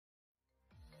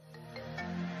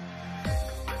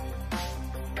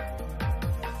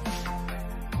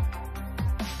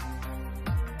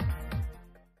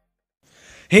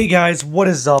Hey guys, what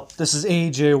is up? This is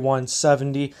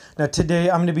AJ170. Now today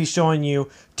I'm going to be showing you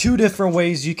two different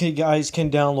ways you guys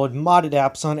can download modded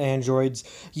apps on Androids.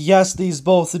 Yes, these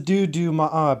both do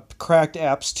cracked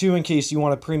apps too in case you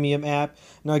want a premium app.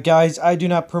 Now guys, I do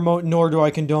not promote nor do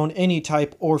I condone any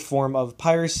type or form of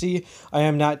piracy. I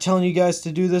am not telling you guys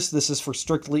to do this. This is for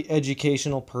strictly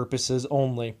educational purposes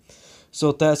only. So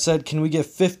with that said, can we get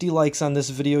 50 likes on this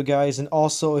video, guys? And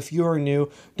also, if you are new,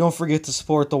 don't forget to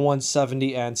support the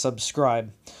 170 and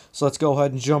subscribe. So let's go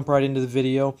ahead and jump right into the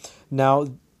video. Now,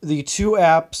 the two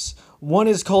apps, one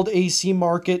is called AC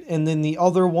Market, and then the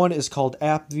other one is called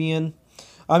AppVN.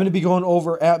 I'm going to be going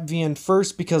over AppVN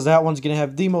first because that one's going to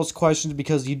have the most questions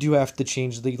because you do have to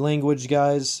change the language,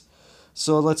 guys.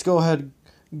 So let's go ahead,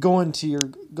 go into your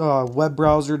web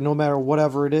browser, no matter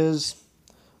whatever it is.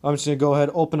 I'm just going to go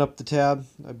ahead, open up the tab.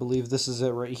 I believe this is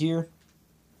it right here.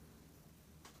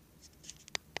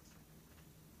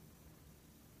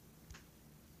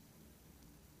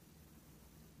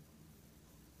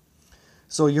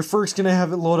 So you're first going to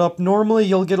have it load up. Normally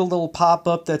you'll get a little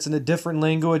pop-up that's in a different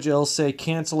language. It'll say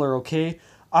cancel or okay.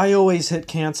 I always hit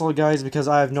cancel, guys, because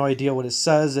I have no idea what it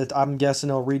says. I'm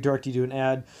guessing it'll redirect you to an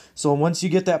ad. So once you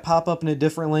get that pop-up in a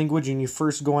different language and you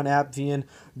first go on AppVN,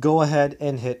 go ahead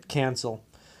and hit cancel.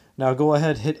 Now go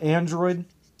ahead, hit Android,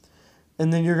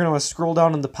 and then you're going to scroll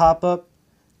down in the pop-up,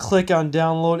 click on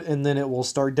download, and then it will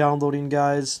start downloading,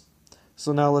 guys.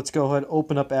 So now let's go ahead,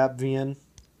 open up AppVN.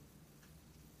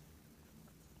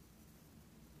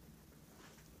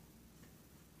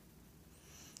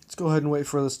 Let's go ahead and wait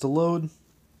for this to load.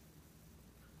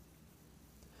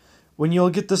 When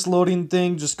you'll get this loading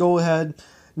thing, just go ahead.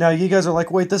 Now you guys are like,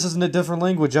 wait, this isn't a different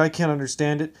language. I can't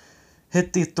understand it.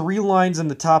 Hit the three lines in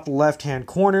the top left-hand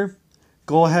corner.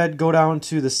 Go ahead, go down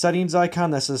to the settings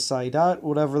icon. That says dot,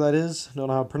 whatever that is. Don't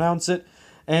know how to pronounce it.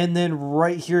 And then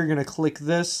right here, you're going to click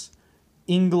this,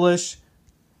 English.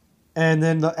 And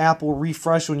then the app will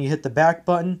refresh when you hit the back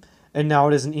button. And now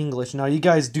it is in English. Now, you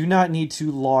guys do not need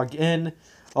to log in.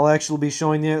 I'll actually be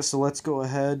showing you it. So let's go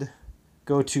ahead.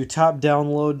 Go to top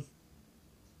download.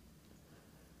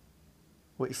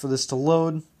 Wait for this to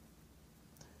load.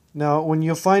 Now, when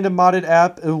you find a modded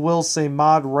app, it will say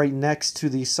mod right next to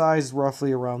the size,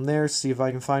 roughly around there. See if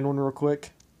I can find one real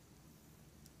quick.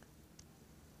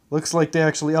 Looks like they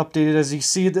actually updated. As you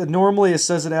see, normally it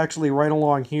says it actually right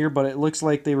along here, but it looks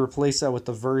like they replaced that with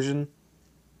the version.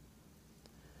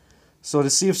 So to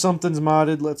see if something's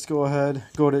modded, let's go ahead,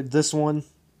 go to this one.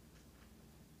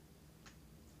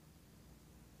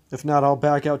 If not, I'll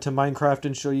back out to Minecraft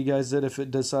and show you guys it if it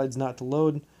decides not to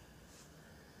load.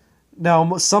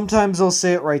 Now, sometimes they'll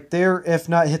say it right there. If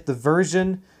not, hit the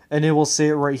version, and it will say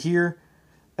it right here.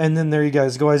 And then there you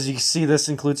guys go. As you can see, this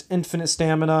includes infinite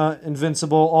stamina,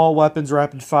 invincible, all weapons,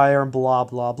 rapid fire, and blah,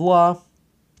 blah, blah.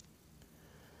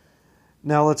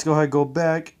 Now, let's go ahead and go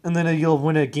back. And then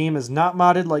when a game is not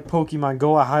modded, like Pokemon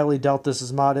Go, I highly doubt this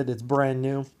is modded. It's brand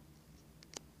new.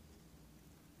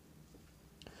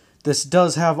 This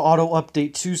does have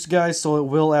auto-update too, guys, so it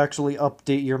will actually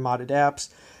update your modded apps.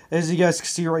 As you guys can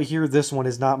see right here, this one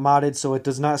is not modded, so it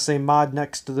does not say mod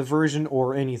next to the version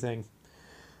or anything.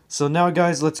 So now,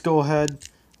 guys, let's go ahead.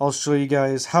 I'll show you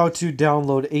guys how to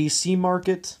download AC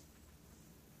Market.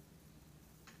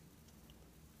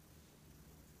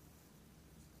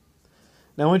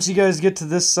 Now, once you guys get to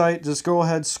this site, just go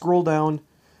ahead, scroll down,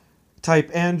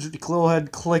 go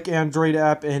ahead, click Android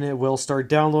app, and it will start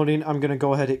downloading. I'm going to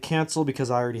go ahead and hit cancel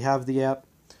because I already have the app.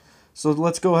 So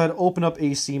let's go ahead, open up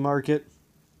AC Market.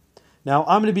 Now,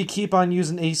 I'm going to keep on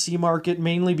using AC Market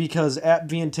mainly because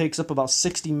AppVN takes up about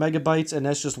 60 megabytes, and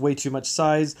that's just way too much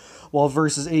size, while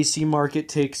versus AC Market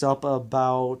takes up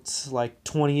about like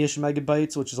 20-ish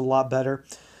megabytes, which is a lot better.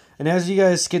 And as you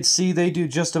guys can see, they do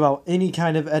just about any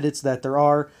kind of edits that there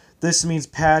are. This means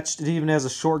patched. It even has a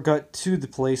shortcut to the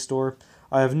Play Store.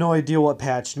 I have no idea what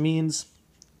patched means.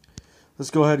 Let's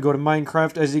go ahead and go to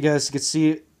Minecraft. As you guys can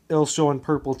see, it'll show in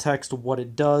purple text what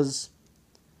it does.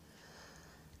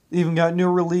 Even got new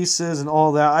releases and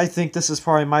all that. I think this is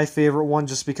probably my favorite one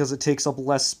just because it takes up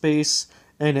less space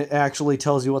and it actually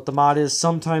tells you what the mod is.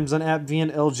 Sometimes on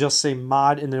AppVN, it'll just say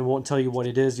mod and then it won't tell you what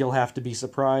it is. You'll have to be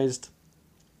surprised.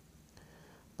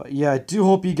 But yeah, I do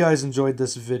hope you guys enjoyed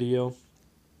this video.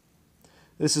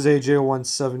 This is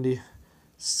AJ170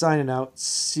 signing out.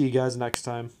 See you guys next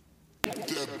time.